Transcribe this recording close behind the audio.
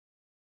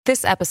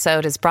This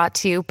episode is brought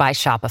to you by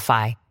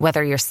Shopify.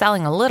 Whether you're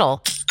selling a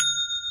little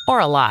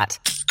or a lot,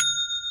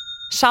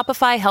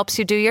 Shopify helps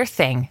you do your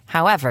thing,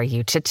 however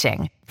you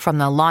cha-ching. From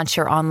the launch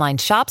your online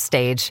shop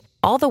stage,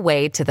 all the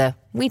way to the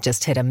we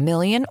just hit 1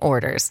 million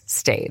orders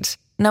stage.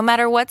 No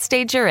matter what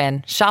stage you're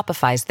in,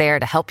 Shopify's there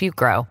to help you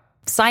grow.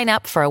 Sign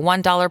up for a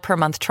 $1 per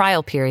month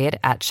trial period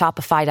at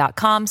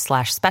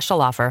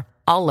shopify.com/special offer,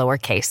 all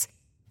lowercase.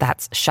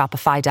 That's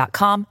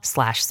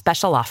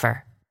shopify.com/special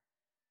offer.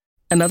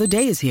 Another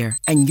day is here,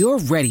 and you're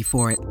ready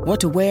for it. What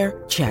to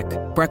wear? Check.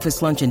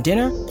 Breakfast, lunch, and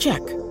dinner? Check.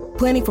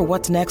 Planning for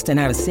what's next and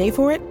how to save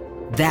for it?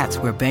 That's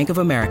where Bank of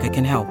America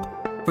can help.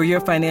 For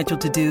your financial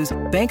to-dos,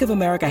 Bank of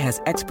America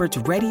has experts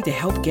ready to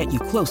help get you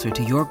closer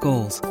to your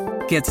goals.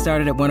 Get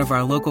started at one of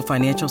our local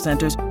financial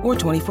centers or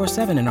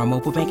 24/7 in our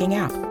mobile banking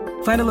app.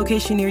 Find a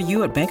location near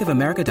you at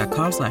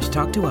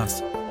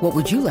bankofamerica.com/talktous. What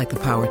would you like the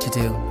power to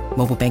do?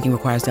 Mobile banking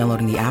requires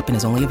downloading the app and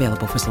is only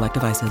available for select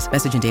devices.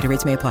 Message and data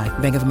rates may apply.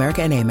 Bank of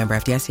America NA, member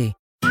FDIC.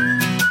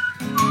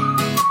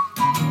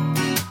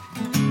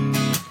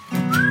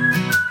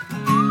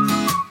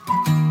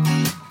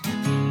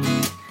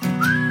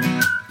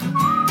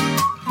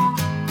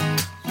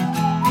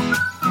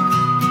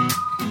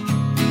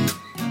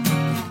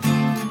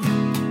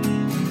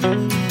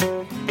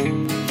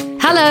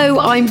 Hello,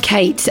 I'm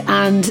Kate,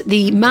 and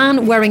the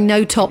man wearing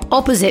no top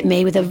opposite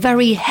me with a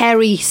very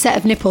hairy set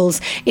of nipples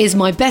is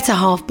my better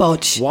half,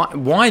 Bodge.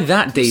 Why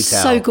that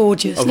detail? So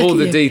gorgeous. Of Look all at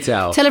the you.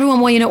 detail. Tell everyone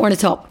why you're not wearing a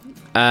top.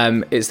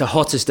 It's the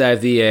hottest day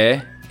of the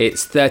year.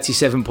 It's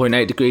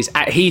 37.8 degrees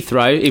at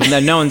Heathrow, even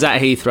though no one's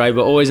at Heathrow,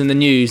 but always in the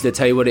news, they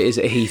tell you what it is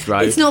at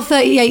Heathrow. It's not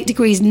 38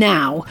 degrees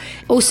now.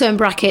 Also in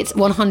brackets,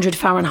 100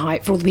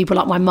 Fahrenheit for all the people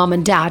like my mum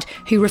and dad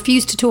who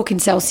refuse to talk in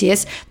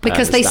Celsius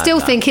because they still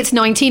think it's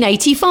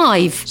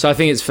 1985. So I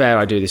think it's fair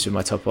I do this with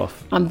my top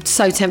off. I'm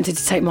so tempted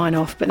to take mine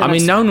off. But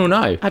then no one will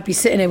know. I'd be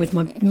sitting here with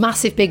my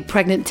massive big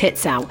pregnant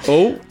tits out.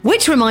 Oh.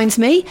 Which reminds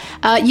me,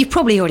 you've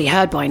probably already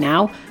heard by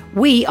now,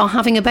 we are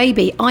having a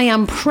baby. I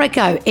am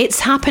preggo.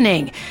 It's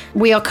happening.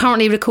 We are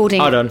currently recording...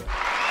 Hold on.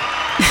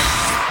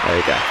 There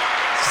you go.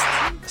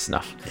 That's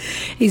enough.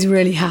 He's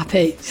really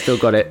happy. Still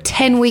got it.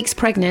 10 weeks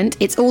pregnant.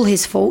 It's all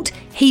his fault.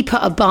 He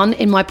put a bun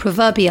in my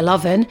proverbial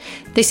oven.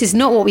 This is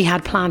not what we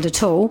had planned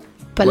at all.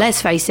 But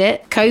let's face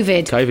it,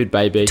 COVID,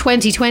 baby.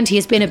 2020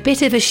 has been a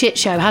bit of a shit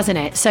show, hasn't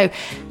it? So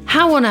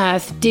how on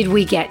earth did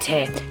we get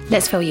here?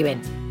 Let's fill you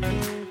in.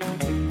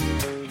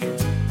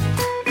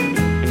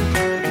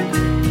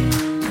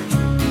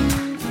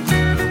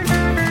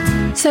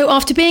 So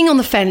after being on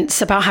the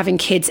fence about having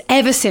kids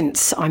ever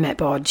since I met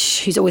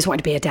Bodge, who's always wanted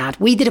to be a dad,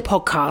 we did a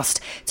podcast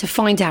to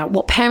find out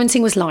what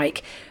parenting was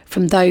like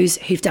from those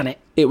who've done it.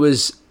 It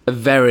was a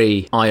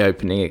very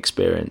eye-opening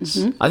experience.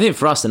 I think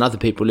for us and other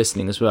people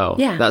listening as well.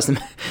 Yeah. That's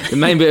the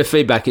main bit of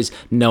feedback is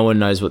no one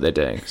knows what they're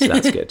doing, so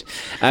that's good.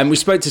 We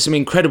spoke to some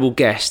incredible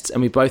guests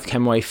and we both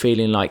came away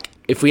feeling like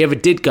if we ever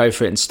did go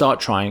for it and start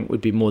trying,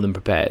 we'd be more than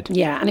prepared.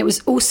 Yeah, and it was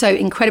also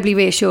incredibly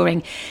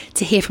reassuring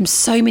to hear from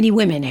so many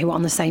women who are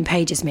on the same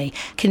page as me,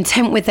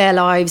 content with their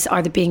lives,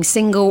 either being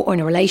single or in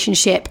a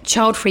relationship,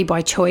 child-free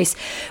by choice.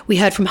 We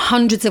heard from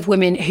hundreds of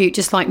women who,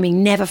 just like me,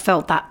 never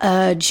felt that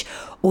urge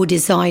or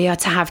desire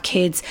to have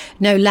kids,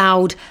 no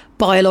loud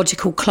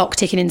biological clock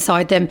ticking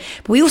inside them.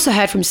 But we also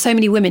heard from so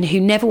many women who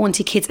never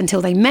wanted kids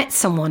until they met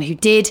someone who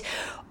did,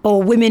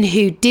 or women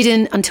who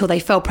didn't until they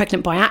fell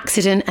pregnant by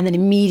accident and then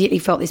immediately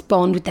felt this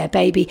bond with their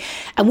baby,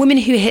 and women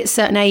who hit a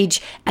certain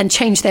age and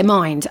changed their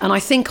mind. And I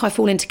think I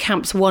fall into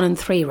camps 1 and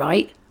 3,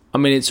 right? I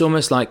mean, it's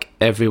almost like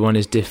everyone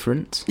is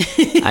different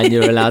and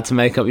you're allowed to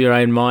make up your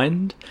own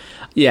mind.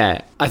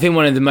 Yeah, I think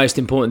one of the most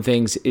important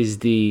things is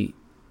the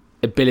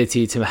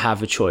ability to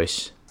have a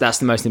choice. That's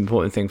the most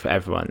important thing for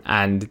everyone.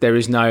 And there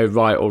is no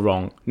right or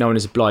wrong. No one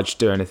is obliged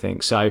to do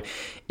anything. So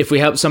if we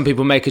help some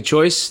people make a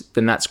choice,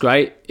 then that's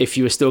great. If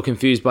you were still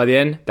confused by the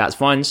end, that's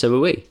fine. So were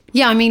we.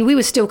 Yeah, I mean, we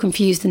were still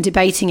confused and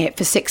debating it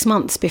for 6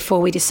 months before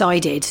we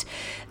decided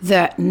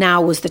that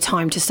now was the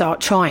time to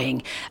start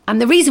trying. And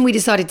the reason we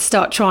decided to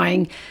start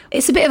trying,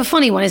 it's a bit of a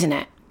funny one, isn't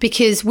it?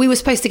 Because we were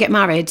supposed to get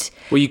married.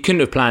 Well, you couldn't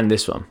have planned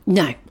this one.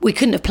 No, we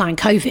couldn't have planned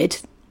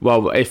COVID.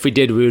 Well, if we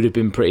did, we would have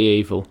been pretty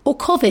evil. Or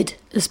COVID,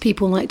 as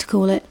people like to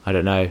call it. I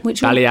don't know.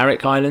 Which one?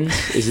 Balearic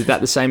Islands? Is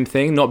that the same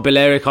thing? Not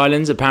Balearic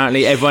Islands?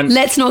 Apparently everyone...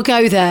 Let's not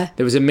go there.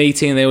 There was a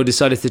meeting and they all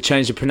decided to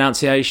change the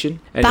pronunciation.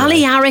 Anyway.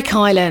 Balearic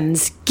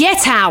Islands.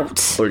 Get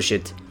out.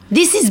 Bullshit.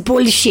 This is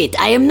bullshit.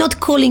 I am not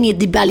calling it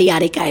the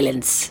Balearic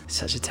Islands.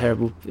 Such a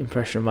terrible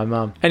impression of my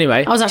mum.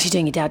 Anyway. I was actually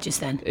doing your dad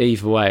just then.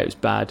 Either way, it was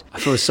bad. I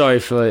feel sorry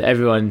for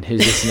everyone who's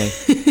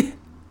listening.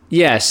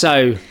 Yeah,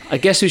 so I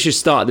guess we should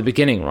start at the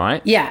beginning, right?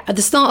 Yeah, at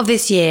the start of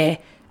this year,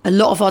 a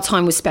lot of our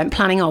time was spent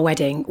planning our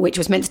wedding, which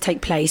was meant to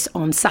take place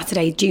on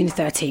Saturday, June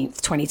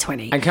 13th,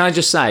 2020. And can I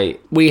just say,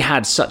 we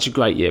had such a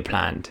great year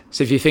planned.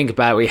 So if you think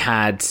about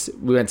it,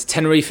 we went to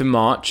Tenerife in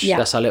March. Yeah.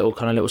 That's our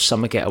little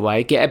summer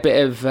getaway. Get a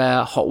bit of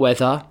hot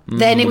weather.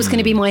 Then it was going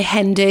to be my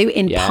hen do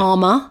in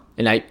Palma.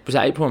 in April. Was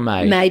that April or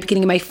May? May,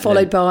 beginning of May,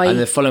 followed by... And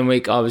the following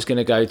week, I was going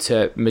to go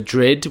to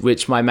Madrid,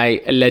 which my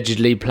mate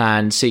allegedly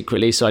planned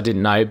secretly, so I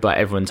didn't know, but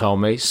everyone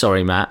told me.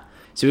 Sorry, Matt.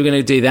 So we were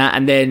going to do that.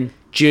 And then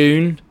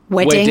June,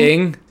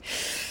 wedding.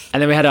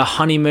 And then we had our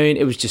honeymoon.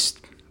 It was just...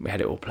 We had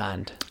it all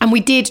planned. And we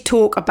did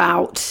talk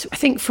about, I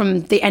think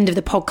from the end of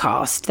the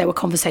podcast, there were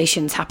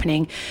conversations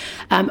happening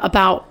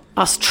about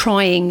us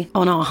trying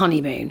on our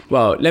honeymoon.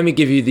 Well, let me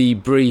give you the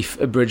brief,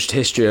 abridged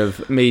history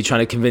of me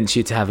trying to convince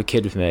you to have a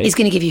kid with me. He's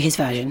going to give you his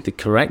version. The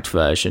correct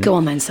version. Go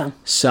on then, son.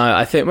 So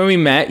I think when we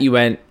met, you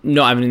went,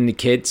 not having any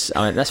kids. I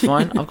went, that's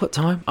fine. I've got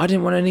time. I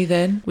didn't want any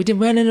then. We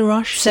weren't in a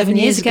rush. 7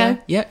 years ago.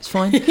 Yeah, it's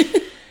fine.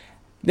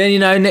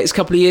 Then, next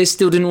couple of years,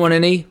 still didn't want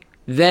any.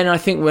 Then I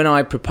think when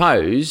I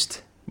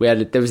proposed...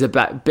 there was a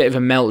bit of a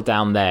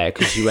meltdown there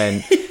because you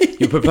went,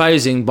 you're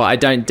proposing, but I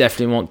don't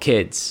definitely want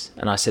kids.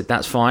 And I said,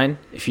 that's fine.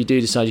 If you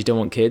do decide you don't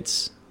want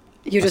kids...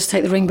 You'll just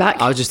take the ring back?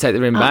 I'll just take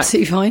the ring back.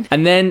 Absolutely fine.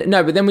 And then,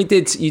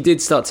 you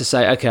did start to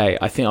say, okay,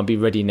 I think I'll be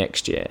ready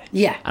next year.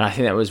 Yeah. And I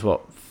think that was,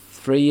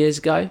 3 years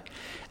ago?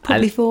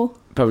 Probably 4.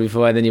 Probably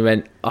 4. And then you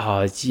went,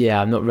 oh,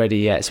 yeah, I'm not ready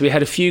yet. So we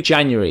had a few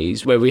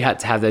Januaries where we had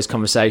to have those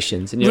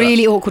conversations. And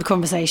really awkward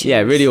conversations. Yeah,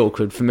 really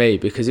awkward for me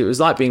because it was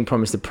like being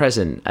promised a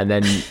present. And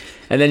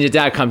then your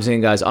dad comes in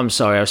and goes, I'm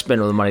sorry, I've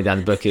spent all the money down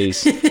the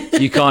bookies.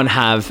 You can't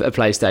have a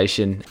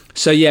PlayStation.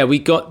 So, yeah, we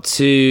got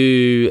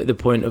to the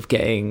point of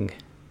getting...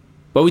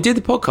 Well, we did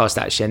the podcast,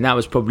 actually, and that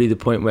was probably the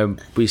point where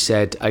we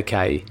said,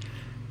 okay,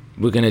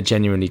 we're going to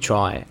genuinely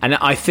try. And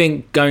I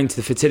think going to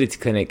the fertility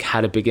clinic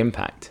had a big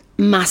impact.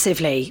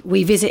 Massively.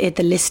 We visited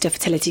the Lister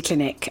Fertility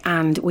Clinic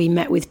and we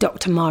met with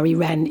Dr. Mari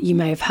Wren. You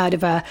may have heard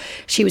of her.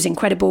 She was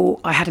incredible.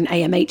 I had an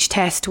AMH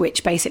test,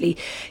 which basically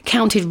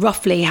counted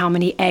roughly how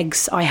many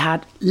eggs I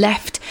had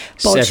left.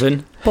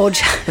 7.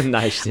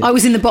 Nice. I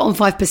was in the bottom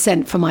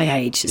 5% for my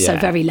age, so Yeah.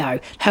 very low.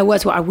 Her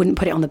words were, I wouldn't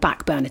put it on the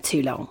back burner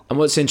too long. And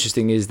what's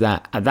interesting is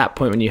that at that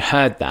point when you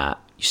heard that,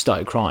 you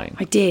started crying.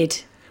 I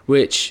did.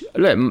 Which,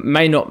 look,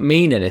 may not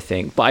mean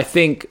anything, but I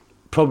think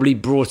probably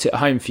brought it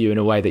home for you in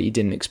a way that you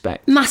didn't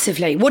expect.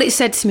 Massively. What it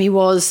said to me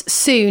was,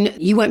 soon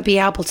you won't be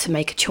able to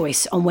make a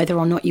choice on whether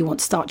or not you want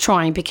to start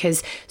trying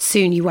because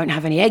soon you won't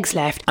have any eggs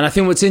left. And I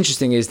think what's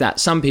interesting is that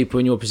some people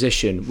in your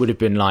position would have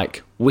been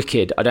like,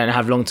 wicked, I don't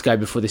have long to go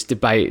before this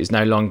debate is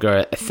no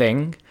longer a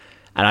thing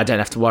and I don't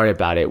have to worry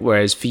about it.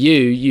 Whereas for you,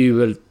 you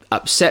were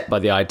upset by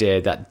the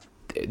idea that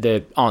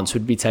the answer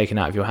would be taken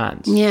out of your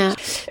hands. Yeah.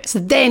 So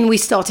then we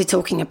started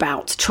talking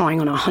about trying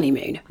on our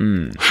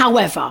honeymoon.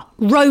 However,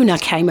 Rona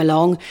came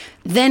along.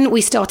 Then we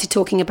started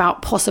talking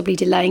about possibly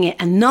delaying it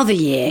another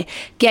year,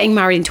 getting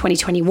married in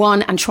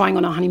 2021 and trying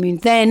on our honeymoon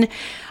then.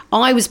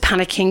 I was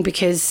panicking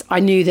because I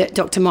knew that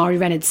Dr. Mari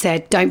Wren had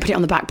said, don't put it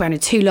on the back burner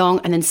too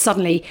long. And then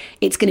suddenly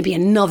it's going to be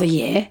another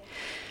year.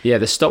 Yeah,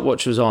 the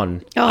stopwatch was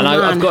on. Oh, and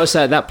man. I've got to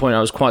say at that point,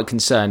 I was quite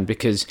concerned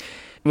because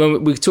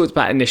when we talked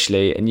about it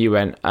initially and you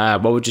went,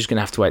 well, we're just going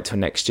to have to wait till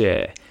next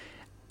year.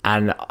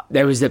 And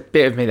there was a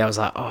bit of me that was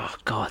like, oh,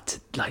 God,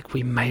 like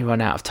we may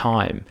run out of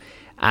time.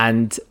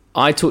 And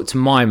I talked to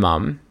my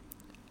mum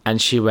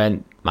and she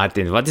went,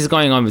 Martin, what is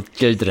going on with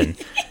children?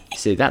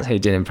 See, that's how you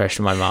did an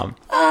impression of my mum.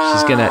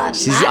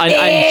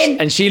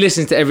 And she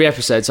listens to every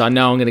episode, so I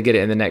know I'm going to get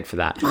it in the neck for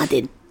that.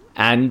 Martin.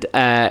 And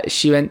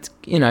she went,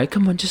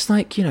 come on, just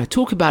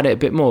talk about it a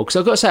bit more. Because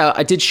I've got to say,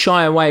 I did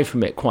shy away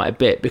from it quite a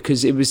bit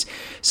because it was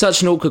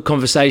such an awkward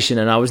conversation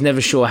and I was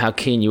never sure how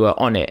keen you were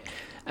on it.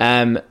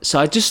 So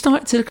I just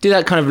started to do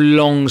that kind of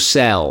long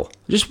sell,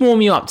 just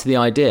warm you up to the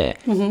idea.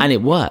 Mm-hmm. And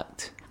it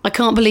worked. I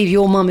can't believe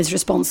your mum is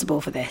responsible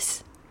for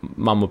this.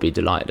 Mum will be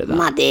delighted at that.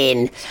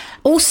 Martin.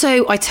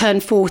 Also, I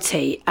turned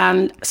 40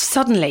 and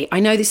suddenly, I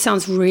know this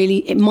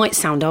it might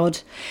sound odd.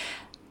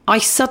 I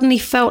suddenly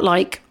felt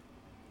like,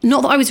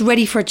 not that I was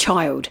ready for a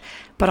child,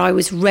 but I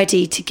was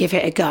ready to give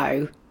it a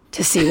go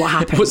to see what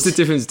happens. What's the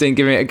difference between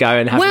giving it a go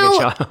and having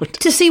a child?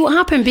 To see what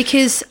happened,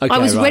 because I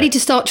was ready to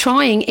start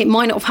trying. It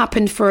might not have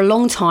happened for a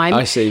long time.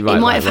 I see, right. It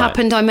might have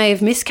happened, I may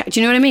have miscarried. Do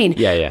you know what I mean?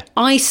 Yeah.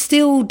 I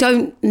still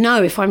don't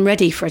know if I'm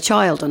ready for a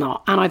child or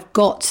not. And I've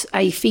got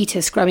a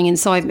fetus growing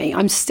inside me.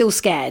 I'm still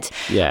scared.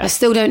 Yeah. I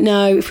still don't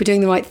know if we're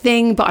doing the right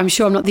thing, but I'm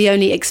sure I'm not the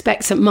only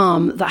expectant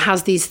mum that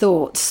has these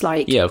thoughts.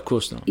 Yeah, of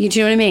course not. Do you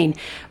know what I mean?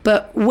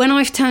 But when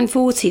I've turned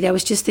 40, there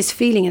was just this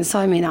feeling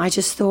inside me that I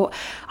just thought,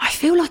 I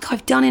feel like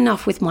I've done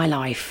enough with my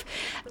life,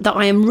 that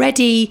I am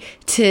ready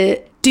to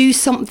do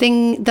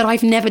something that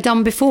I've never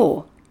done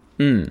before.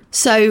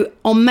 So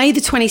on May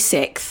the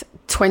 26th,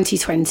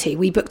 2020,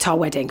 we booked our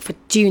wedding for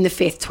June the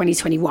 5th,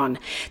 2021.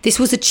 This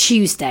was a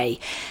Tuesday.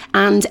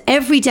 And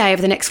every day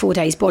over the next 4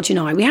 days, Bodge and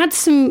I, we had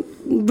some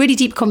really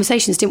deep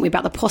conversations, didn't we,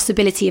 about the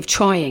possibility of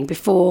trying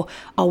before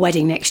our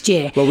wedding next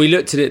year. Well, we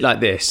looked at it like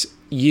this.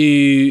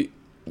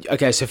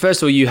 Okay, so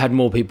first of all, you had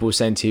more people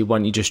saying to you, why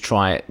don't you just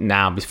try it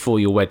now before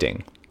your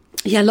wedding?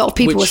 Yeah, a lot of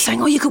people were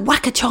saying, you could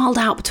whack a child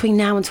out between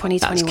now and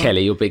 2021. That's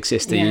Kelly, your big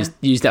sister,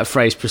 used that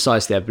phrase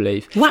precisely, I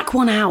believe. Whack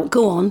one out,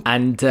 go on.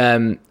 And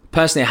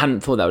personally, I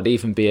hadn't thought that would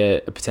even be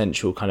a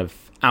potential kind of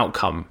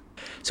outcome.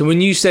 So when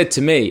you said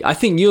to me, I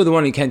think you're the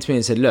one who came to me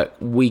and said, look,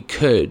 we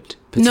could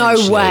No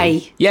potentially.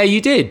 way. Yeah,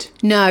 you did.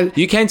 No.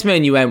 You came to me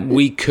and you went,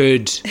 we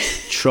could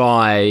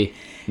try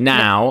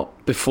now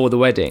before the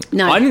wedding.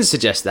 No. I didn't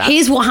suggest that.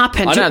 Here's what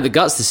happened. I don't have the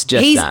guts to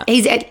suggest that.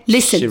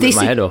 Listen, Shivering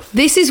my head off.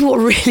 This is what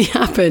really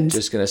happened.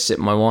 Just going to sip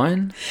my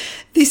wine.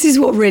 This is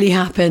what really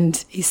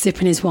happened. He's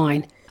sipping his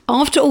wine.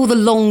 After all the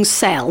long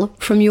sell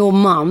from your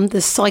mum,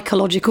 the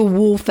psychological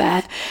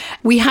warfare,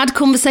 we had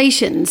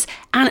conversations.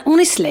 And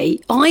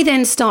honestly, I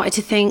then started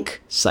to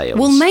think... Sales.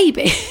 Well,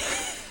 maybe.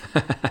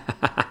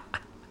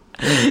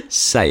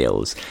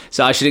 Sales.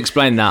 So I should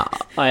explain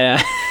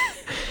that.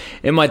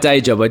 In my day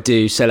job, I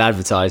do sell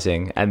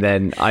advertising, and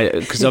then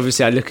because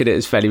obviously I look at it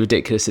as fairly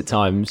ridiculous at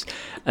times,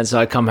 and so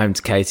I come home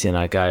to Katie and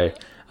I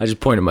just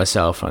point at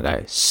myself and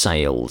I go,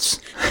 sales.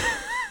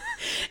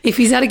 If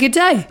he's had a good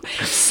day.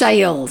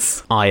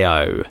 Sales.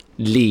 IO.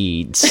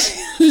 Leads.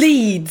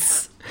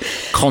 Leads.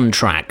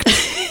 Contract.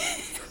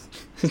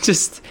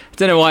 Just, I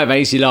don't know why it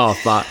makes you laugh,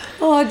 but...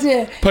 Oh,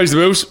 dear. Pays the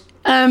bills.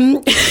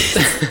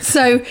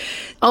 So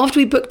after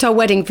we booked our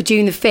wedding for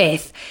June the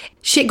 5th,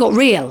 shit got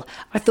real.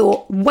 I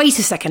thought, wait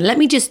a second, let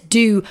me just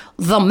do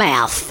the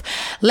math.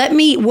 Let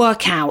me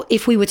work out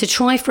if we were to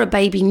try for a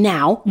baby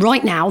now,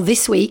 right now,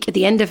 this week, at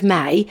the end of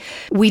May,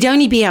 we'd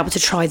only be able to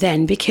try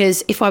then,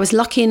 because if I was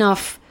lucky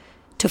enough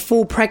to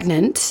fall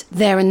pregnant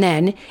there and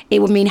then, it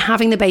would mean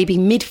having the baby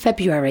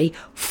mid-February,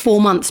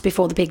 4 months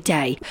before the big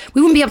day.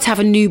 We wouldn't be able to have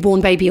a newborn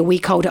baby a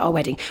week old at our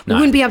wedding. We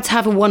wouldn't be able to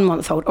have a 1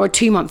 month old or a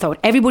 2 month old.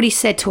 Everybody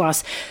said to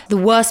us, the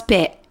worst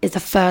bit is the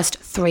first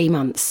 3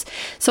 months.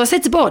 So I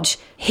said to Bodge,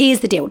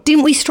 here's the deal.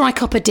 Didn't we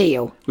strike up a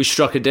deal? We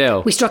struck a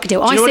deal. We struck a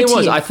deal. Do you know what it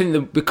was? You, I think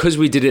that because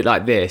we did it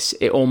like this,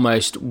 it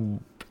was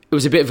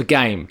a bit of a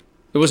game.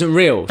 It wasn't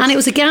real. And it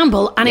was a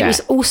gamble, and it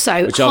was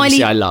also which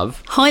obviously I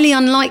love. Highly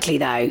unlikely,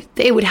 though,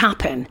 that it would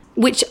happen.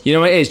 Which, you know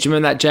what it is? Do you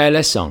remember that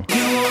JLS song?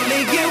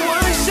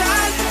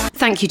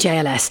 Thank you,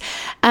 JLS.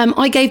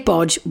 I gave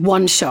Bodge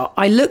one shot.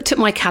 I looked at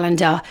my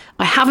calendar.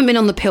 I haven't been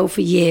on the pill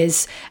for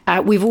years.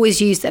 We've always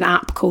used an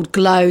app called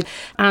Glow,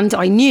 and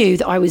I knew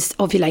that I was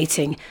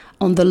ovulating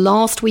on the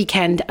last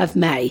weekend of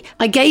May.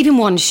 I gave him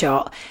one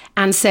shot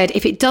and said,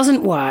 if it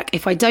doesn't work,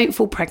 if I don't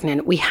fall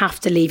pregnant, we have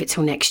to leave it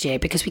till next year,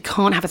 because we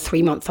can't have a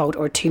 3 month old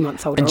or a 2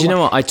 month old. And do you know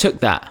what? I took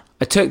that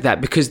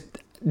because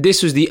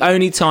this was the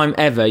only time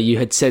ever you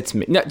had said to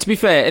me. No, to be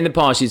fair, in the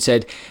past you'd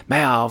said,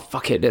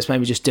 fuck it, let's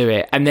maybe just do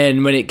it. And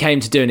then when it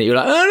came to doing it, you're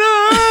like, oh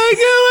no,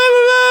 get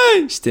away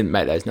from me. Just didn't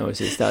make those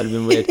noises. That would have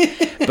been weird.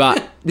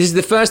 But this is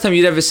the first time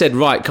you'd ever said,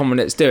 right, come on,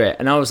 let's do it.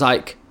 And I was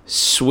like,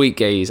 sweet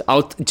geez.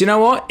 Do you know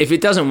what? If it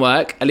doesn't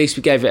work, at least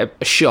we gave it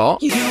a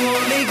shot. You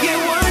only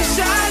get one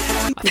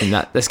shot. I think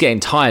that's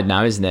getting tired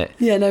now, isn't it?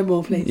 Yeah, no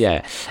more, please.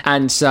 Yeah.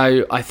 And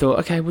so I thought,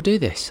 okay, we'll do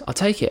this. I'll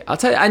take it.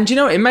 And do you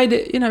know what? It made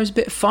it, it was a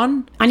bit of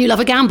fun. And you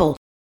love a gamble.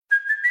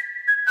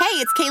 Hey,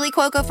 it's Kaylee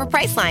Cuoco for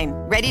Priceline.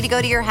 Ready to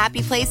go to your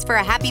happy place for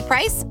a happy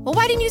price? Well,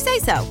 why didn't you say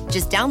so?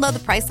 Just download the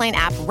Priceline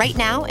app right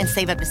now and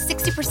save up to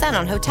 60%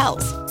 on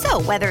hotels.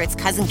 So whether it's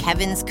Cousin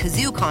Kevin's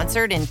Kazoo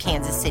Concert in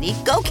Kansas City,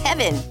 go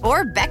Kevin,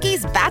 or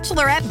Becky's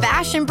Bachelorette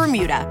Bash in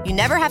Bermuda, you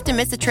never have to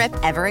miss a trip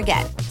ever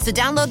again. So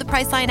download the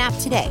Priceline app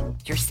today.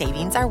 Your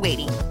savings are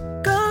waiting.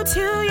 Go to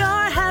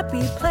your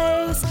happy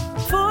place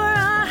for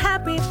a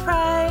happy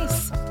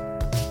price.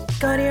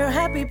 Go to your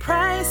happy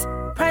price,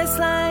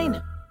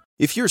 Priceline.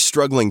 If you're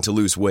struggling to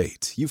lose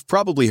weight, you've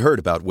probably heard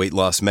about weight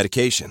loss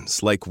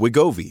medications like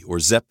Wegovy or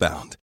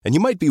Zepbound, and you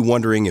might be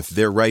wondering if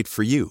they're right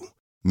for you.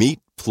 Meet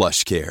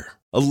PlushCare,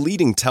 a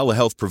leading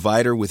telehealth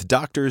provider with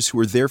doctors who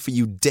are there for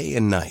you day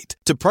and night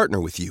to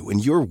partner with you in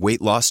your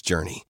weight loss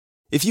journey.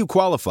 If you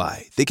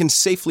qualify, they can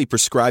safely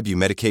prescribe you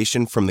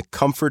medication from the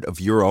comfort of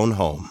your own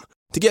home.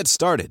 To get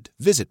started,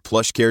 visit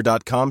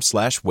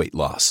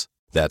plushcare.com/weightloss.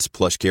 That's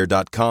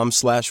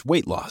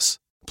plushcare.com/weightloss.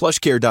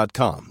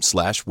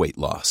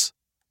 plushcare.com/weightloss.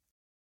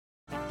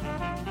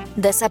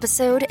 This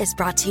episode is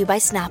brought to you by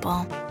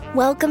Snapple.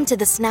 Welcome to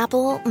the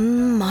Snapple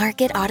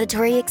Market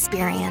Auditory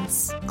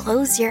Experience.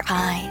 Close your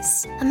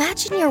eyes.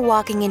 Imagine you're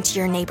walking into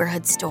your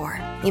neighborhood store.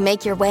 You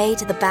make your way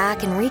to the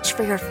back and reach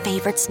for your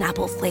favorite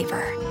Snapple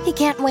flavor. You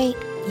can't wait.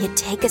 You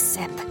take a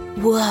sip.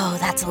 Whoa,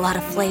 that's a lot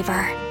of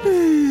flavor.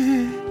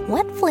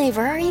 What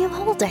flavor are you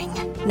holding?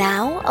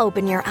 Now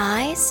open your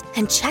eyes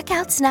and check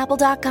out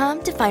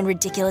Snapple.com to find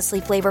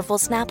ridiculously flavorful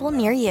Snapple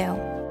near you.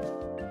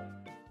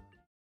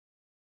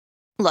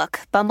 Look,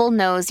 Bumble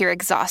knows you're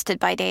exhausted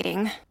by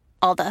dating.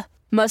 All the,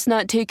 must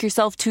not take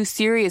yourself too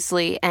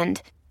seriously, and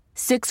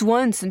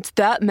 6'1" since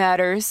that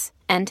matters,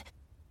 and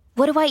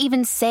what do I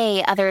even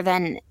say other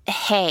than,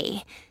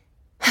 hey?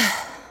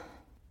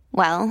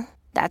 Well,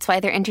 that's why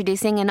they're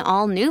introducing an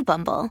all-new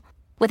Bumble,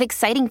 with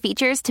exciting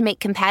features to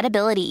make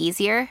compatibility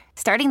easier,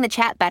 starting the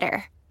chat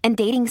better, and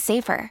dating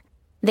safer.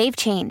 They've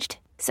changed,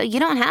 so you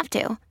don't have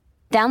to.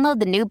 Download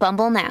the new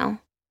Bumble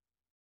now.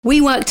 We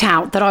worked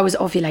out that I was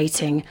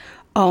ovulating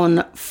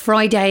on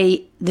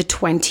Friday the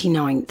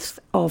 29th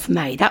of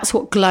May. That's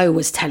what Glow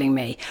was telling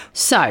me.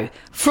 So,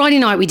 Friday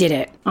night we did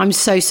it. I'm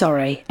so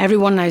sorry.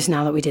 Everyone knows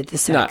now that we did the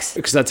sex. No,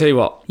 because I tell you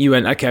what, you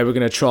went, okay, we're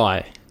going to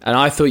try. And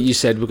I thought you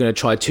said we're going to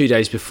try 2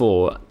 days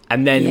before.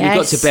 And then we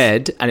got to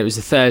bed, and it was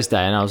a Thursday,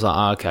 and I was like,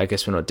 oh, okay, I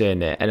guess we're not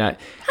doing it. And Hang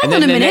then on a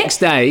the minute. next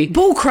day...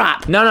 Bull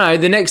crap. No,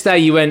 the next day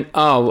you went,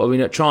 oh, are we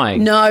not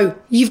trying? No,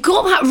 you've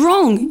got that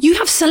wrong. You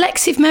have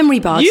selective memory,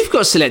 bud. You've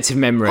got selective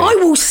memory. I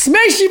will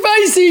smash your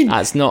face in.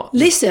 That's not...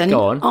 Listen,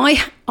 Go on.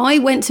 I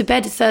went to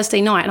bed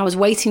Thursday night and I was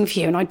waiting for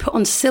you, and I'd put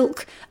on a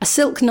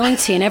silk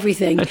nightie and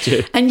everything.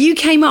 And you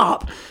came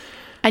up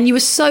and you were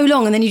so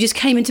long, and then you just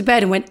came into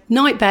bed and went,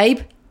 night, babe.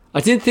 I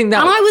didn't think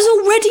that... And I was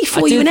all ready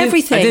for you and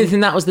everything. I didn't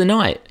think that was the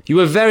night. You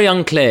were very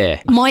unclear.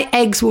 My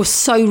eggs were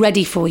so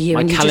ready for you.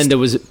 My calendar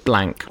was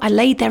blank. I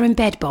laid there in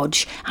bed,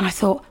 Bodge, and I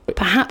thought,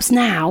 perhaps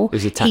now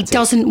he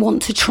doesn't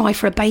want to try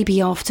for a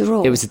baby after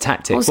all. It was a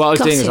tactic. What I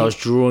was doing is I was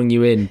drawing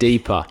you in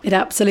deeper. It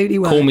absolutely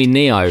worked. Call me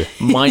Neo.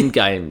 Mind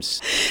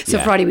games. So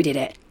Friday we did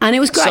it. And it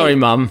was great. Sorry,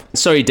 Mum.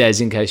 Sorry,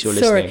 Des, in case you're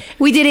listening.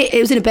 We did it. It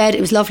was in a bed. It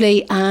was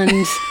lovely.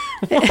 And...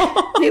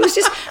 it was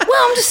just,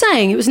 well, I'm just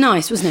saying, it was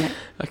nice, wasn't it?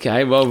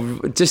 Okay, well,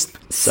 just...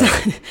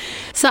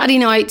 Saturday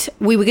night,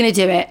 we were going to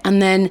do it,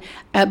 and then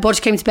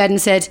Bodge came to bed and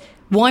said,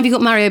 why have you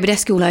got Mario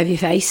Badescu all over your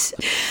face?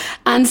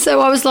 And so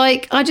I was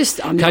like, Can I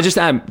just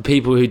add,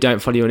 people who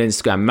don't follow you on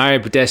Instagram, Mario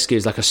Badescu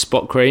is like a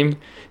spot cream.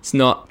 It's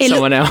not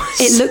someone else.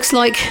 It looks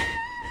like...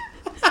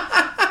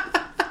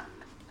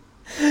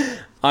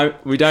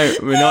 We're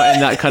not in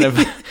that kind of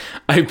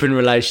open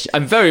relationship.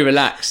 I'm very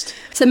relaxed.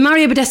 So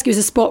Mario Badescu is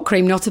a spot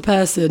cream, not a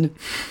person.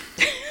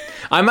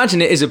 I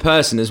imagine it is a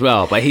person as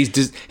well, but he's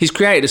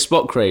created a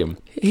spot cream.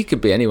 He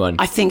could be anyone.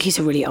 I think he's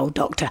a really old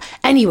doctor.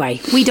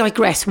 Anyway, we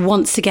digress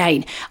once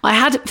again. I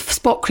had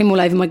spot cream all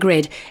over my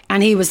grid,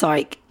 and he was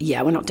like,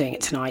 yeah, we're not doing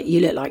it tonight.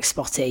 You look like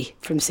Spotty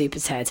from Super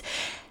Ted.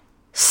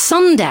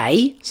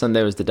 Sunday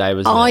was the day,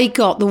 wasn't it? I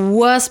got the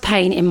worst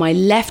pain in my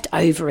left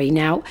ovary.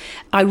 Now,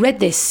 I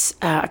read this,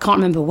 I can't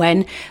remember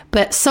when,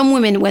 but some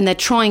women, when they're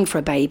trying for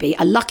a baby,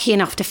 are lucky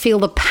enough to feel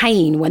the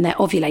pain when they're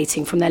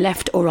ovulating from their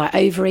left or right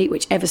ovary,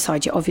 whichever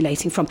side you're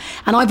ovulating from.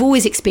 And I've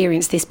always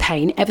experienced this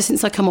pain ever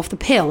since I come off the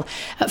pill.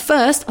 At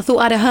first, I thought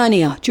I had a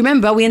hernia. Do you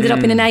remember? We ended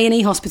up in an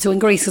A&E hospital in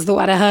Greece because I thought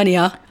I had a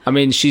hernia. I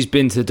mean, she's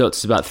been to the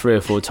doctors about 3 or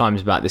 4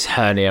 times about this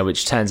hernia,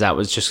 which turns out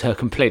was just her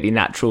completely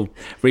natural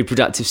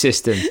reproductive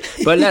system.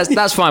 But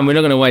that's fine. We're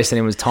not going to waste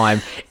anyone's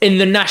time. In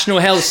the National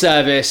Health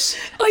Service.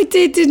 I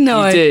did, didn't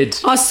I? You did.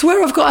 I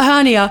swear I've got a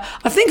hernia.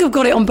 I think I've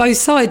got it on both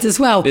sides as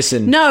well.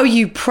 Listen. No,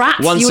 you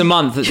prat. Once a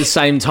month at the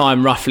same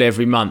time, roughly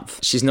every month.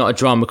 She's not a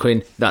drama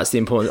queen. That's the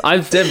important.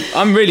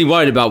 I'm really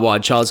worried about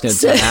what a child's going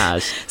to turn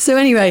as. So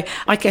anyway,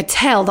 I could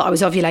tell that I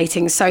was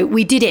ovulating. So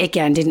we did it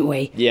again, didn't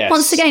we? Yes.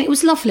 Once again, it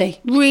was lovely.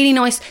 Really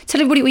nice.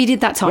 Tell everybody what you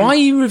did that time. Why are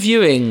you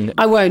reviewing?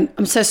 I won't.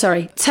 I'm so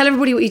sorry. Tell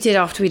everybody what you did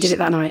after we did it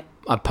that night.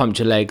 I pumped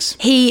your legs.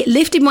 He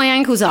lifted my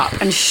ankles up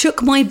and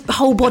shook my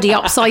whole body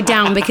upside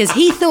down because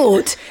he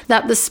thought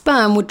that the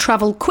sperm would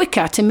travel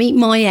quicker to meet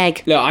my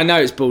egg. Look, I know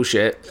it's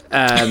bullshit,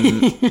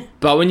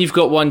 but when you've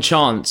got one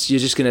chance, you're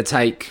just going to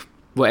take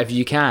whatever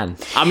you can.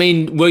 I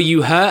mean, were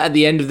you hurt at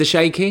the end of the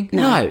shaking?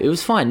 No, it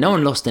was fine. No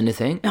one lost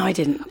anything. No, I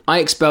didn't. I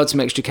expelled some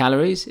extra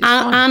calories.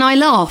 And I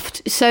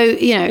laughed. So,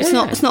 you know, it's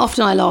not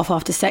often I laugh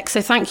after sex.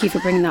 So thank you for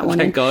bringing that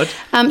one in. Thank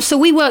God. So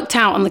we worked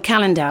out on the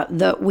calendar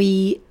that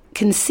we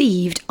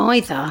conceived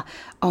either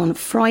on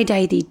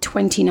Friday the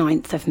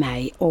 29th of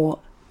May or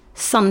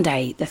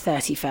Sunday the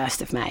 31st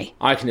of May.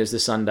 I reckon it was the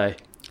Sunday.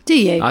 Do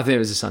you? I think it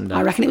was the Sunday.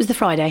 I reckon it was the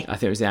Friday. I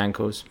think it was the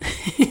ankles.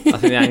 I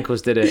think the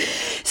ankles did it.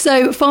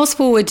 So fast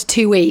forward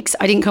 2 weeks,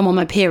 I didn't come on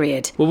my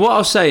period. Well, what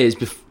I'll say is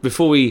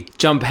before we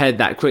jump ahead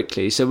that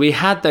quickly, so we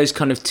had those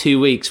kind of 2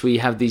 weeks where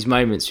you have these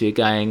moments where you're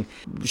going,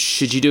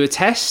 should you do a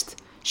test?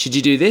 Should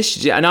you do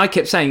this? And I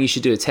kept saying you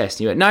should do a test.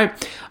 And you went, no,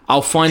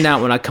 I'll find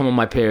out when I come on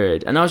my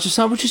period. And I was just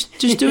like, well, just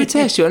do a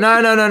test. You went,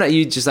 no.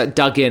 You just like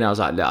dug in. I was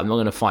like, look, I'm not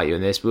going to fight you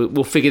in this.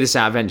 We'll figure this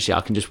out eventually.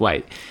 I can just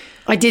wait.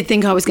 I did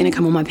think I was going to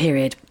come on my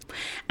period.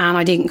 And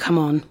I didn't come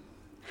on.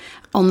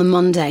 On the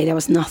Monday, there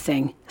was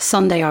nothing.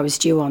 Sunday, I was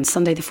due on.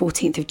 Sunday, the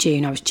 14th of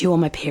June, I was due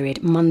on my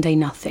period. Monday,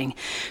 nothing.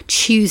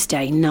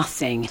 Tuesday,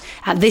 nothing.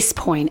 At this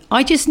point,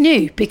 I just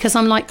knew because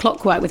I'm like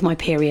clockwork with my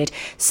period.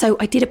 So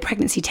I did a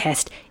pregnancy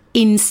test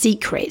in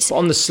secret.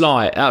 On the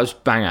sly, that was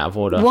bang out of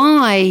order.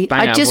 Why?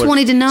 I just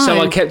wanted to know. So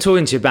I kept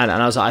talking to you about it,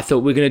 and I was like, I thought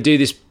we're going to do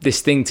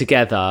this thing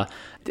together.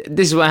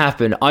 This is what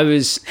happened.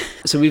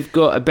 So we've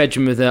got a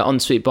bedroom with an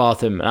ensuite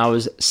bathroom, and I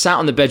was sat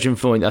on the bedroom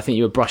floor, and I think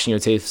you were brushing your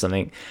teeth or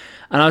something.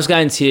 And I was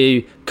going to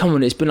you, come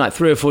on, it's been like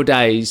 3 or 4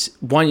 days.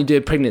 Why don't you do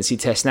a pregnancy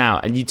test now?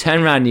 And you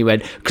turned around and you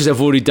went, because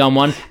I've already done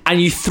one. And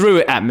you threw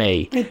it at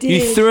me. I did.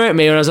 You threw it at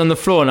me when I was on the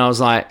floor, and I was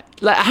like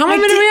how am I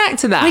going to react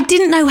to that? I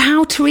didn't know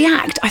how to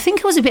react. I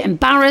think I was a bit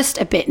embarrassed,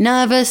 a bit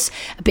nervous,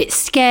 a bit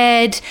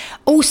scared.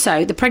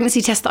 Also, the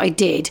pregnancy test that I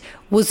did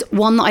was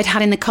one that I'd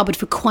had in the cupboard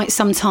for quite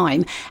some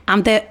time,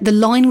 and the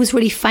line was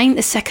really faint,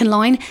 the second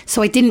line,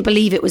 so I didn't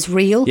believe it was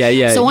real.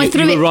 Yeah. So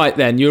you were right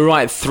then. You were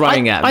right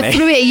throwing at me. I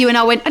threw it at you, and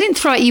I went, I didn't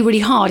throw it at you really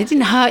hard. It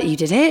didn't hurt you,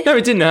 did it? No,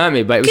 it didn't hurt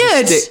me, but it was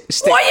good. A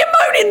stick. Why are you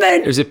moaning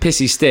then? It was a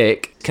pissy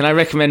stick. Can I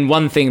recommend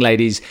one thing,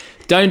 ladies?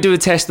 Don't do a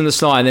test on the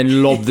sly and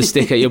then lob the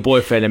stick at your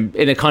boyfriend and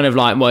in a kind of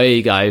like, well, here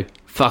you go,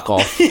 fuck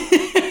off.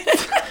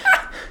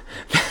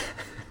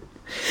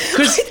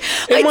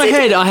 Because in my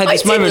head, I had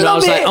this moment where I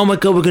was like, oh my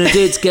God, we're going to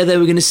do it together.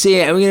 We're going to see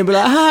it. And we're going to be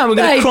like, and we're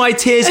going to cry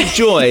tears of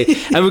joy.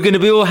 And we're going to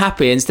be all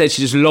happy. Instead,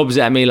 she just lobs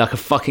it at me like a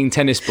fucking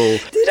tennis ball.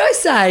 Did I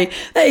say,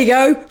 there you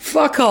go,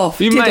 fuck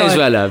off? You may as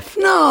well have.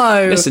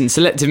 No. Listen,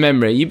 selective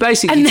memory. You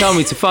basically told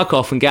me to fuck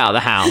off and get out of the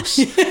house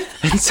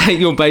and take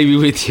your baby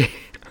with you.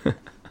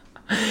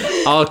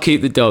 I'll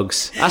keep the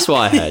dogs. That's what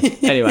I heard.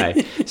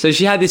 Anyway, so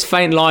she had this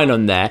faint line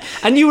on there,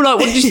 and you were like,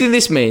 what do you think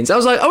this means? I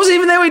was like, I wasn't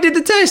even there when we did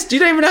the test. You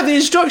don't even have the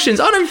instructions.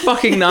 I don't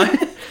fucking know.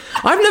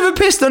 I've never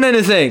pissed on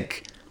anything.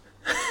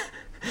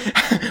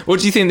 What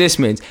do you think this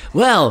means?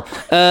 Well,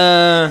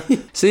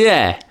 so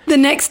yeah. The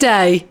next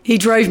day, he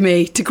drove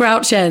me to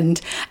Crouch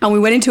End and we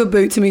went into a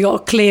Boots and we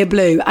got a clear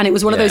blue, and it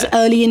was one of those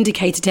early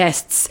indicator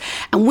tests,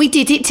 and we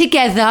did it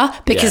together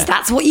because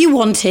that's what you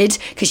wanted,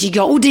 because you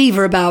got all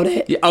diva about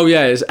it. Oh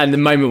yes, and the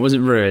moment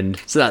wasn't ruined,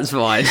 so that's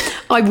fine.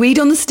 I weed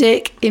on the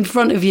stick in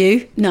front of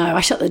you. No,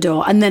 I shut the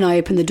door and then I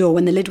opened the door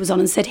when the lid was on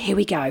and said, here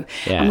we go.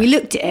 And we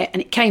looked at it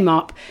and it came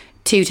up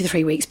 2 to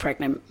 3 weeks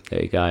pregnant.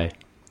 There you go.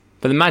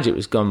 But the magic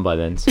was gone by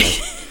then, so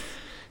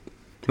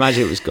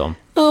magic was gone.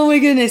 Oh my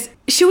goodness.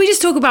 Should we just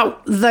talk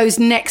about those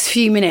next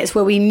few minutes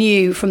where we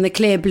knew from the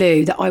clear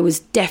blue that I was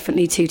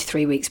definitely 2 to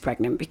 3 weeks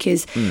pregnant,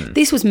 because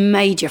this was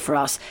major for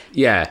us.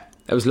 Yeah,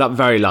 it was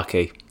very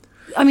lucky.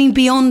 I mean,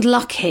 beyond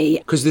lucky.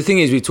 Because the thing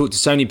is, we talked to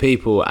so many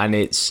people, and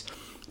it's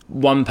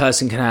one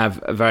person can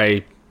have a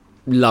very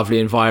lovely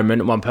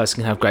environment, one person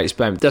can have great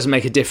sperm. It doesn't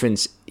make a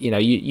difference. You know,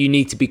 you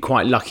need to be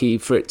quite lucky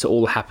for it to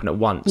all happen at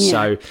once. Yeah.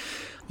 So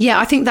yeah,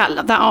 I think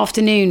that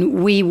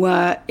afternoon we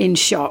were in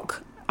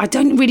shock. I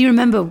don't really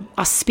remember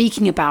us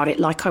speaking about it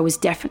like I was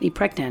definitely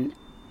pregnant.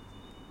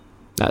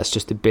 That's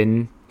just the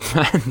bin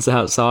vans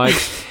outside.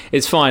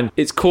 It's fine.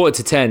 It's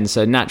 9:45,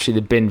 so naturally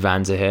the bin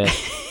vans are here.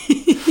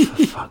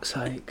 For fuck's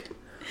sake.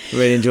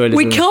 Really enjoyed it.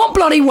 We can't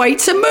bloody wait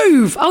to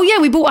move. Oh yeah,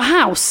 we bought a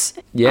house.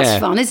 Yeah.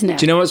 That's fun, isn't it?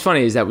 Do you know what's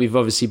funny is that we've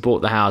obviously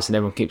bought the house and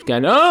everyone keeps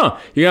going, oh,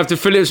 you have to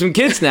fill it with some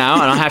kids now.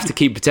 And I have to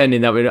keep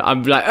pretending that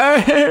I'm like,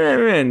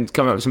 and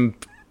come up with some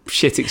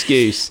shit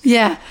excuse.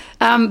 Yeah,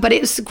 but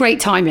it was great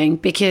timing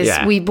because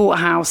we bought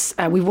a house.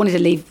 We wanted to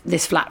leave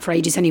this flat for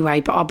ages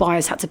anyway, but our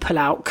buyers had to pull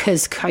out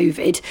because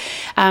COVID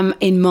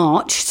in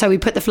March. So we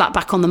put the flat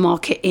back on the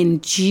market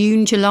in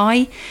June,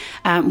 July.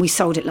 We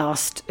sold it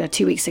last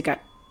 2 weeks ago.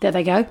 There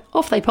they go.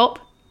 Off they pop.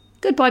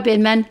 Goodbye,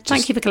 bin men.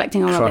 Thank you for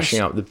collecting our rubbish. Crushing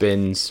up the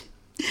bins.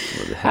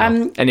 What the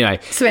hell? Anyway,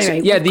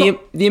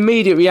 the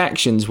immediate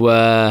reactions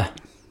were,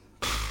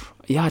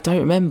 I don't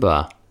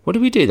remember. What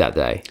did we do that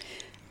day?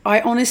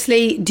 I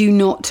honestly do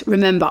not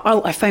remember.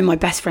 Oh, I phoned my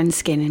best friend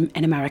Skin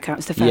in America. It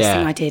was the first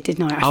thing I did,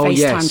 didn't I? I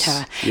FaceTimed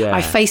her. Yeah.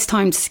 I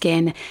FaceTimed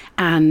Skin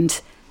and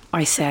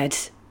I said,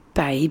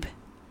 babe,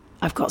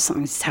 I've got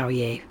something to tell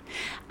you.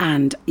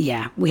 And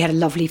we had a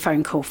lovely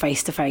phone call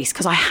face to face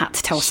because I had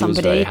to tell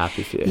somebody. She was very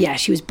happy for you. Yeah,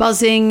 she was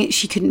buzzing.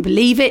 She couldn't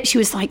believe it. She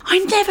was like, I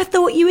never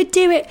thought you would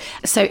do it.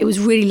 So it was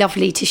really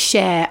lovely to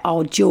share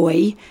our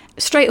joy.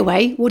 Straight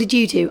away, what did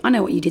you do? I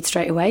know what you did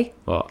straight away.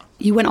 What?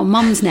 You went on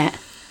Mumsnet.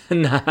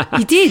 Nah.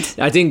 You did?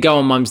 I didn't go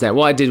on Mumsnet.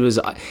 What I did was,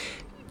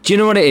 do you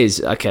know what it is?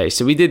 Okay,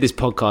 so we did this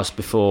podcast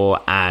before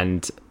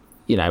and,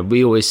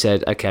 we always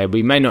said, okay,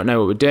 we may not know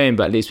what we're doing,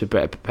 but at least we're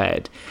better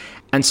prepared.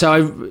 And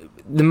so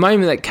the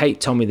moment that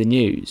Kate told me the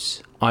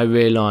news, I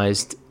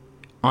realised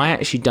I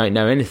actually don't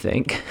know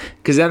anything.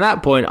 Because at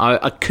that point,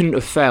 I couldn't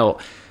have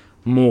felt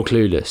more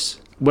clueless.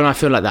 When I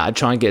feel like that, I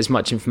try and get as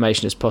much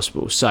information as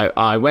possible. So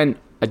I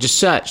just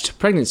searched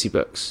pregnancy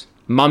books.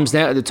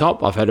 Mumsnet at the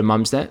top. I've heard of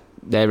Mumsnet.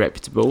 They're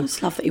reputable. I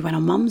just love that you went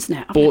on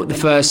Mumsnet. Bought the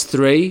first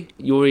 3.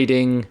 You're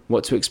reading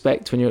What to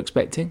Expect When You're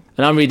Expecting.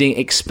 And I'm reading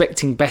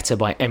Expecting Better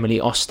by Emily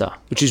Oster,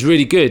 which is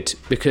really good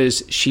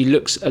because she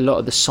looks a lot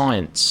of the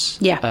science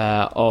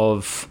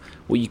of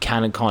what you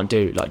can and can't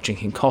do, like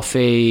drinking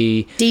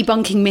coffee.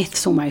 Debunking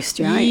myths almost,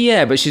 right?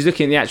 Yeah, but she's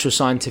looking at the actual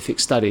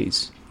scientific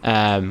studies,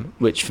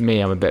 which for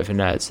me, I'm a bit of a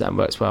nerd, so that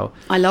works well.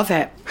 I love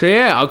it. So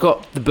yeah, I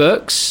got the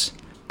books.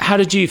 How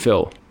did you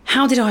feel?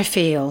 How did I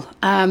feel?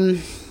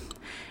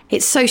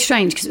 It's so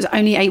strange because it was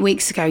only 8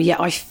 weeks ago, yet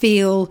I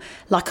feel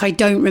like I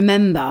don't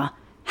remember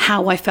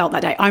how I felt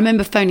that day. I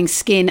remember phoning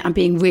Skin and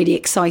being really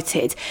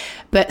excited.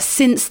 But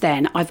since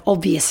then, I've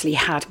obviously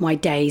had my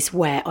days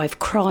where I've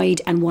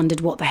cried and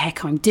wondered what the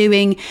heck I'm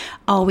doing.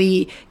 Are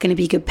we going to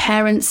be good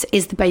parents?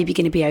 Is the baby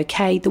going to be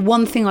okay? The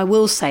one thing I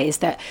will say is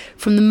that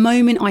from the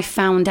moment I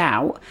found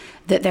out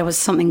that there was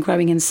something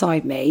growing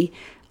inside me,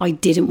 I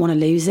didn't want to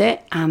lose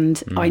it.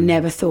 And I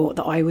never thought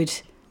that I would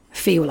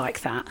feel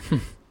like that.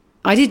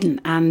 I didn't.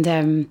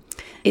 And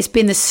it's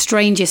been the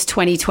strangest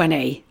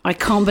 2020. I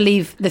can't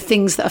believe the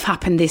things that have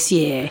happened this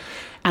year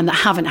and that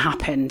haven't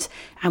happened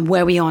and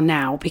where we are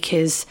now,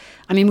 because,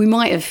 we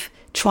might have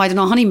tried on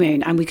our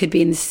honeymoon and we could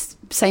be in this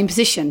same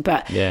position,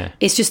 but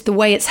it's just the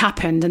way it's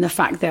happened and the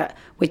fact that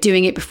we're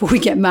doing it before we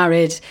get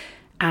married.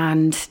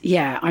 And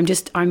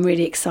I'm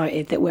really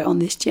excited that we're on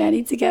this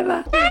journey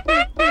together.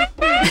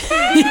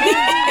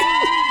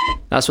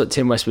 That's what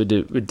Tim West would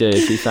do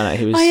if he found out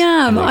he was... I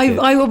am.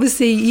 I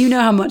obviously, you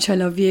know how much I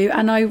love you,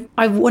 and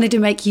I wanted to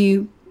make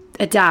you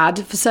a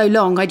dad for so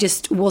long, I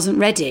just wasn't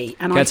ready.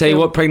 And Can I tell you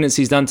what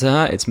pregnancy's done to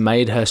her? It's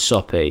made her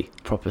soppy.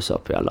 Proper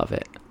soppy. I love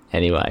it.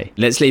 Anyway,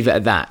 let's leave it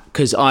at that,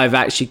 because I've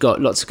actually got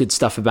lots of good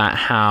stuff about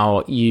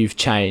how you've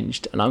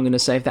changed, and I'm going to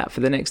save that for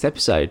the next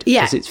episode.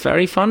 Yeah. Because it's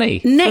very funny.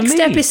 Next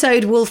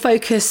episode will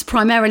focus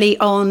primarily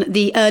on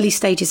the early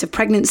stages of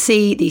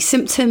pregnancy, the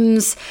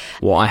symptoms,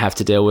 what I have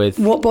to deal with,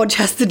 what Bodge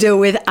has to deal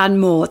with, and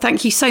more.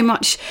 Thank you so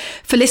much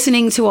for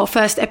listening to our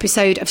first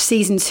episode of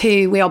season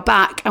 2. We are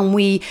back, and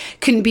we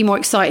couldn't be more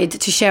excited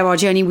to share our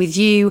journey with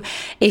you.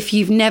 If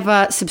you've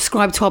never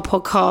subscribed to our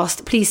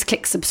podcast, please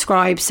click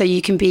subscribe so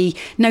you can be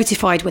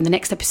notified when the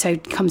next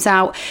episode comes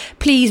out.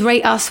 Please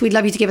rate us. We'd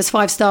love you to give us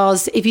 5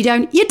 stars. If you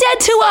don't, you're dead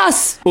to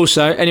us.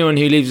 Also, anyone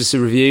who leaves us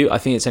a review, I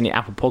think it's only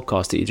Apple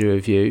Podcast that you do a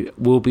review,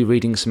 we'll be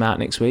reading some out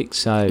next week.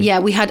 So yeah,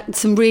 we had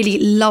some really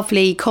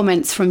lovely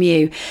comments from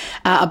you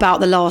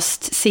about the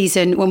last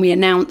season when we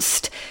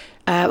announced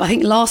I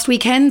think last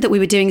weekend that we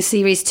were doing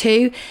series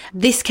 2.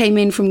 This came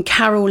in from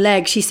Carol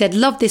Legg. She said,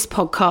 love this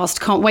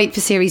podcast. Can't wait for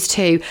series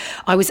 2.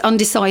 I was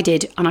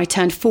undecided and I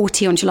turned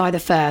 40 on July the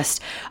 1st.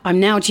 I'm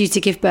now due to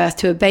give birth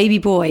to a baby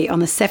boy on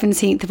the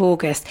 17th of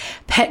August.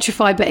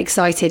 Petrified but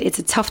excited. It's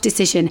a tough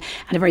decision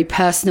and a very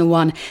personal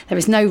one. There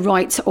is no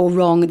right or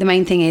wrong. The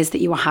main thing is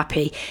that you are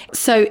happy.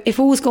 So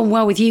if all's gone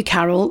well with you,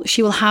 Carol,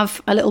 she will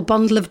have a little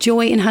bundle of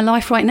joy in her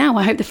life right now.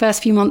 I hope the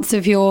first few months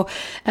of your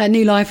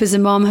new life as a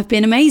mum have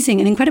been amazing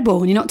and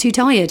incredible. And you're not too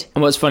tired.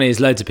 And what's funny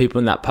is loads of people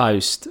in that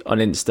post on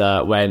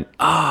Insta went,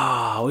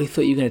 we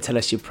thought you were going to tell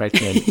us you're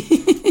pregnant.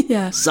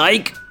 Yeah.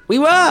 Psych, we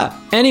were.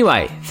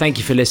 Anyway, thank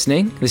you for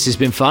listening. This has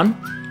been fun.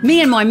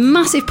 Me and my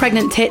massive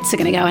pregnant tits are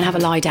going to go and have a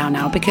lie down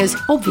now because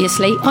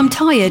obviously I'm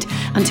tired.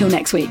 Until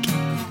next week.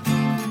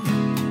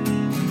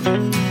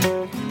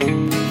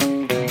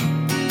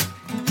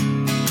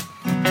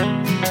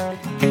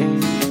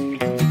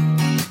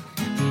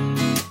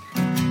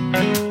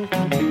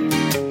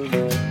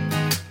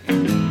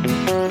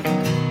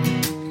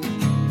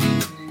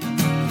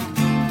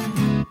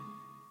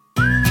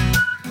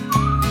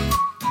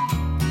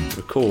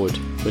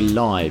 We're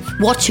live.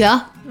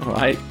 Watcher. All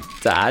right,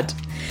 Dad.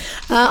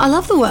 I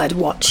love the word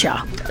watcher.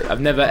 I've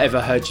never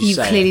ever heard you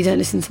say it. You clearly don't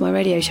listen to my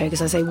radio show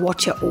because I say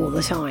watcher all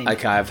the time.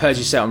 Okay, I've heard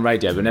you say it on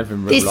radio, but never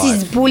in real life.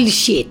 This is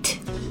bullshit.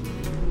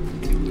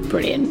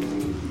 Brilliant.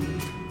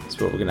 That's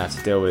what we're going to have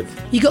to deal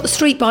with. You got the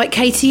street bike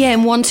KTM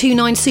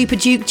 129 Super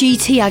Duke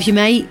GT, have you,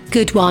 mate?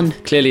 Good one.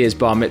 Clearly his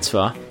bar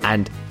mitzvah.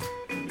 And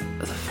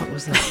what the fuck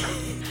was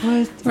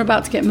that? We're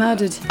about to get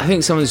murdered. I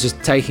think someone's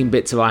just taking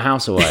bits of our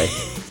house away,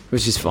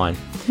 which is fine.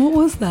 What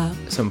was that?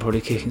 Someone probably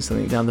kicking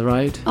something down the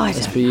road.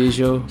 As per know.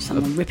 usual.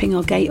 Someone ripping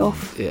our gate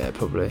off. Yeah,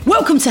 probably.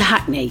 Welcome to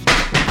Hackney.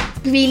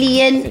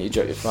 Brilliant. I think you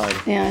dropped your phone.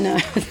 Yeah, I know. I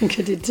think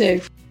I did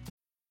too.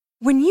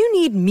 When you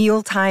need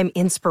mealtime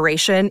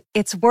inspiration,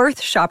 it's worth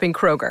shopping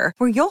Kroger,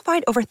 where you'll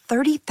find over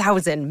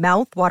 30,000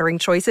 mouth-watering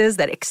choices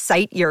that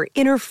excite your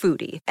inner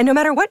foodie. And no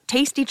matter what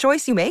tasty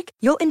choice you make,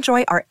 you'll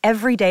enjoy our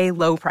everyday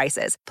low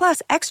prices,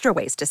 plus extra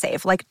ways to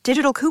save, like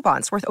digital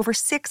coupons worth over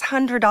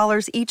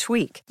 $600 each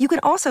week. You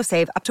can also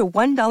save up to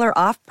 $1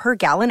 off per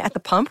gallon at the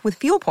pump with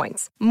fuel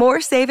points.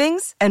 More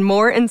savings and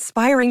more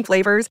inspiring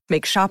flavors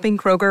make shopping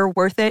Kroger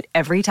worth it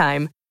every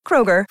time.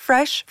 Kroger,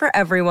 fresh for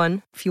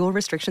everyone. Fuel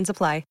restrictions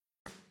apply.